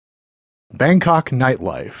Bangkok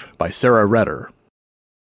Nightlife by Sarah Retter.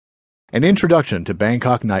 An introduction to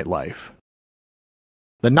Bangkok nightlife.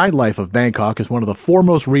 The nightlife of Bangkok is one of the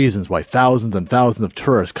foremost reasons why thousands and thousands of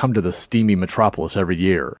tourists come to this steamy metropolis every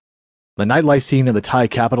year. The nightlife scene in the Thai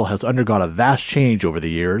capital has undergone a vast change over the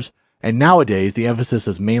years, and nowadays the emphasis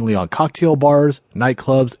is mainly on cocktail bars,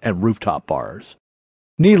 nightclubs, and rooftop bars.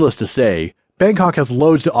 Needless to say, Bangkok has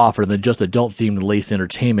loads to offer than just adult-themed lace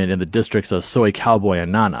entertainment in the districts of Soi Cowboy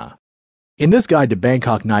and Nana. In this guide to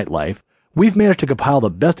Bangkok nightlife, we've managed to compile the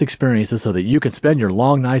best experiences so that you can spend your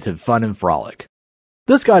long nights in fun and frolic.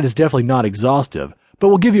 This guide is definitely not exhaustive, but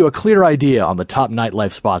will give you a clear idea on the top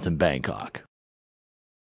nightlife spots in Bangkok.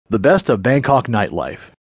 The best of Bangkok nightlife.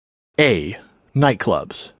 A.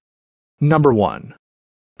 Nightclubs. Number 1.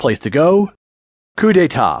 Place to go? Coup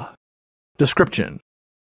d'etat. Description.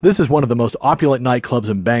 This is one of the most opulent nightclubs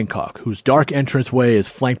in Bangkok, whose dark entranceway is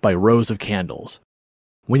flanked by rows of candles.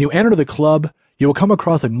 When you enter the club, you will come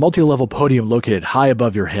across a multi-level podium located high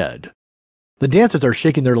above your head. The dancers are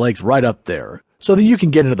shaking their legs right up there, so that you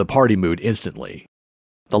can get into the party mood instantly.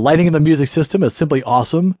 The lighting in the music system is simply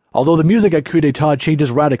awesome, although the music at Coup d'etat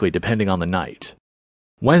changes radically depending on the night.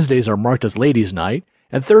 Wednesdays are marked as ladies' night,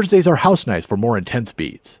 and Thursdays are house nights for more intense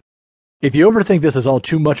beats. If you ever think this is all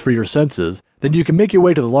too much for your senses, then you can make your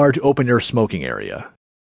way to the large open-air smoking area.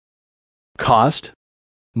 Cost?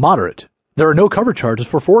 Moderate. There are no cover charges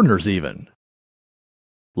for foreigners even.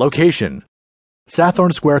 Location: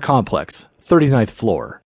 Sathorn Square Complex, 39th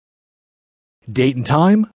floor. Date and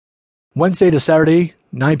time: Wednesday to Saturday,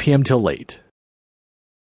 9 p.m. till late.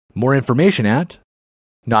 More information at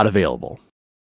not available.